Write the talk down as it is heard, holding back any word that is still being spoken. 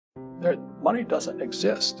Money doesn't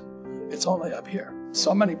exist. It's only up here.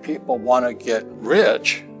 So many people want to get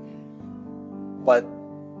rich, but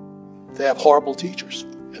they have horrible teachers.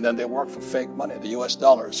 And then they work for fake money. The US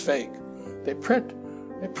dollar is fake. They print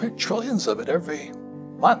trillions of it every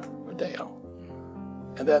month or day.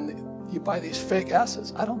 And then you buy these fake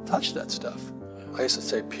assets. I don't touch that stuff. I used to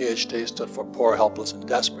say PhD stood for poor, helpless, and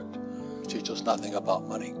desperate. It teaches nothing about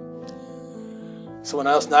money. So when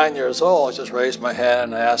I was 9 years old, I just raised my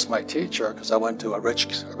hand and I asked my teacher, because I went to a rich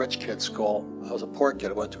kid's school. I was a poor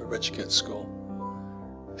kid. I went to a rich kid's school.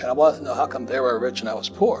 And I wanted to know how come they were rich and I was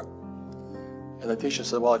poor. And the teacher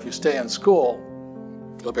said, well, if you stay in school,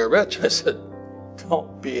 you'll be rich. I said,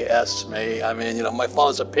 don't BS me. I mean, my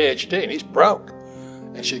father's a PhD and he's broke.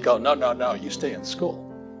 And she'd go, no, you stay in school.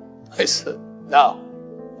 I said, no,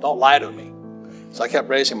 don't lie to me. So I kept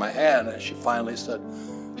raising my hand and she finally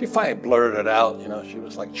blurted it out. She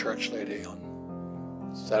was like church lady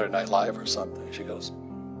on Saturday Night Live or something. She goes,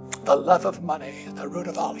 the love of money is the root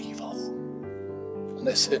of all evil. And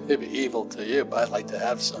they said, maybe evil to you, but I'd like to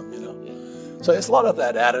have some, So it's a lot of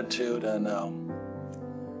that attitude. And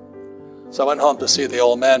so I went home to see the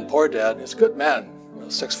old man, poor dad. He's a good man,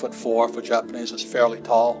 6'4" for Japanese, is fairly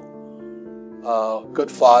tall.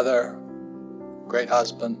 Good father, great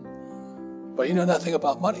husband, but he knew nothing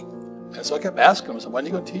about money. And so I kept asking him, I said, when are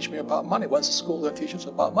you going to teach me about money? When's the school going to teach us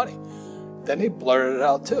about money? Then he blurted it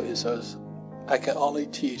out too. He says, I can only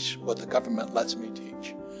teach what the government lets me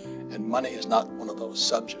teach. And money is not one of those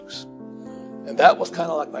subjects. And that was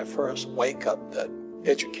kind of like my first wake up that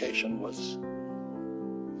education was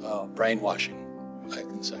brainwashing, I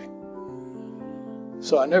can say.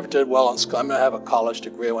 So I never did well in school. I have a college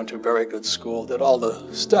degree. I went to a very good school, did all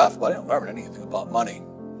the stuff, but I didn't learn anything about money.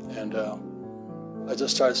 And I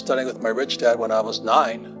just started studying with my rich dad when I was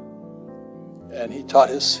 9. And he taught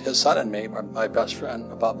his son and me, my best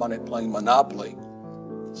friend, about money, playing Monopoly.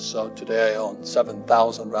 So today I own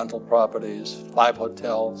 7,000 rental properties, 5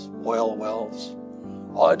 hotels, oil wells.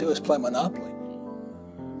 All I do is play Monopoly.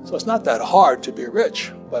 So it's not that hard to be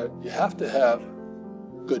rich, but you have to have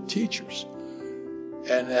good teachers.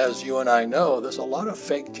 And as you and I know, there's a lot of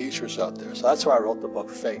fake teachers out there. So that's why I wrote the book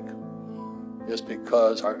Fake, is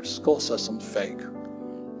because our school system's fake.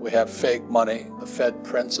 We have fake money. The Fed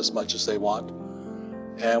prints as much as they want.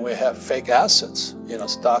 And we have fake assets,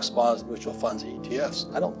 stocks, bonds, mutual funds,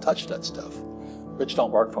 ETFs. I don't touch that stuff. Rich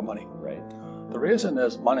don't work for money. Right. The reason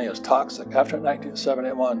is money is toxic. After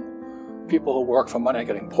 1971, people who work for money are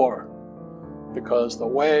getting poorer because the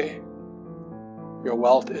way your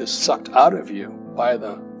wealth is sucked out of you by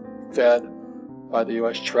the Fed, by the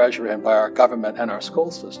U.S. Treasury, and by our government and our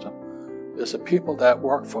school system is the people that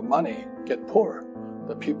work for money get poorer.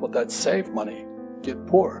 The people that save money get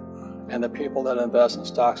poorer. And the people that invest in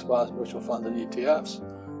stocks, bonds, mutual funds, and ETFs,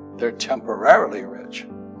 they're temporarily rich.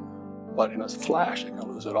 But in a flash, they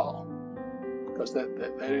can lose it all because they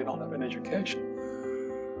don't have an education.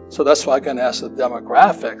 So that's why I can ask the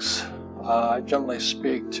demographics. I generally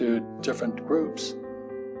speak to different groups,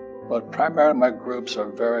 but primarily my groups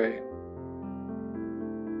are very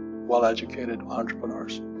well-educated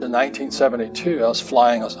entrepreneurs. In 1972, I was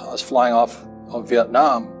flying off of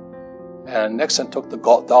Vietnam. And Nixon took the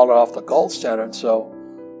dollar off the gold standard, so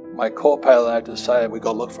my co-pilot and I decided we'd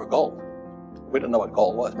go look for gold. We didn't know what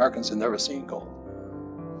gold was. Americans had never seen gold.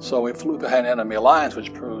 So we flew behind enemy lines,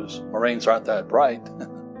 which proves Marines aren't that bright.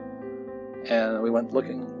 And we went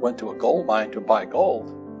to a gold mine to buy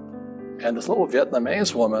gold. And this little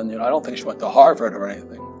Vietnamese woman, I don't think she went to Harvard or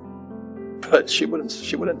anything, but she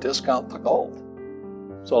wouldn't discount the gold.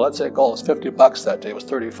 So let's say gold was $50 that day. It was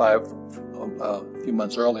 35 a few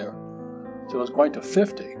months earlier. So it was going to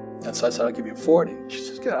 50. And so I said, I'll give you 40. She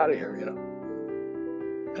says, get out of here,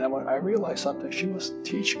 And when I realized something, she was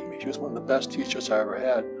teaching me. She was one of the best teachers I ever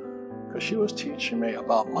had because she was teaching me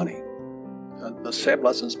about money. And the same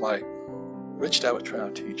lessons my rich dad was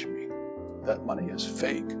trying to teach me, that money is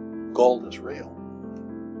fake, gold is real.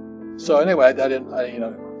 So anyway,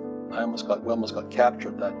 we almost got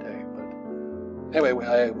captured that day. But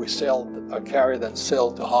anyway, we sailed, a carrier then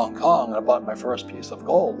sailed to Hong Kong, and I bought my first piece of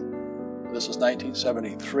gold. This was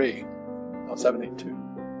 1972.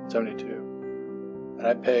 And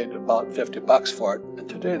I paid about $50 for it. And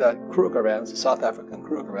today that Krugerrand, the South African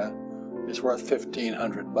Krugerrand, is worth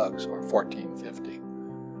 $1,500 or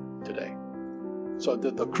 $1,450 today. So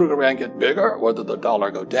did the Krugerrand get bigger or did the dollar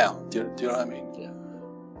go down? Do you know what I mean? Yeah.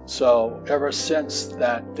 So ever since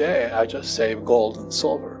that day, I just saved gold and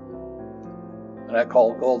silver. And I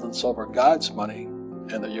call gold and silver God's money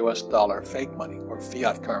and the US dollar fake money or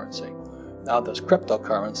fiat currency. Now there's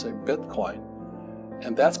cryptocurrency, Bitcoin,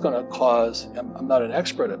 And that's going to cause, I'm not an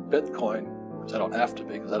expert at Bitcoin, because I don't have to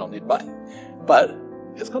be, because I don't need money, but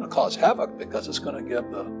it's going to cause havoc because it's going to give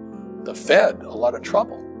the Fed a lot of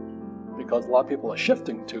trouble, because a lot of people are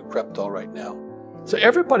shifting to crypto right now. So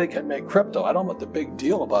everybody can make crypto. I don't know what the big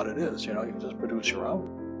deal about it is. You can just produce your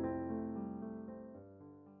own.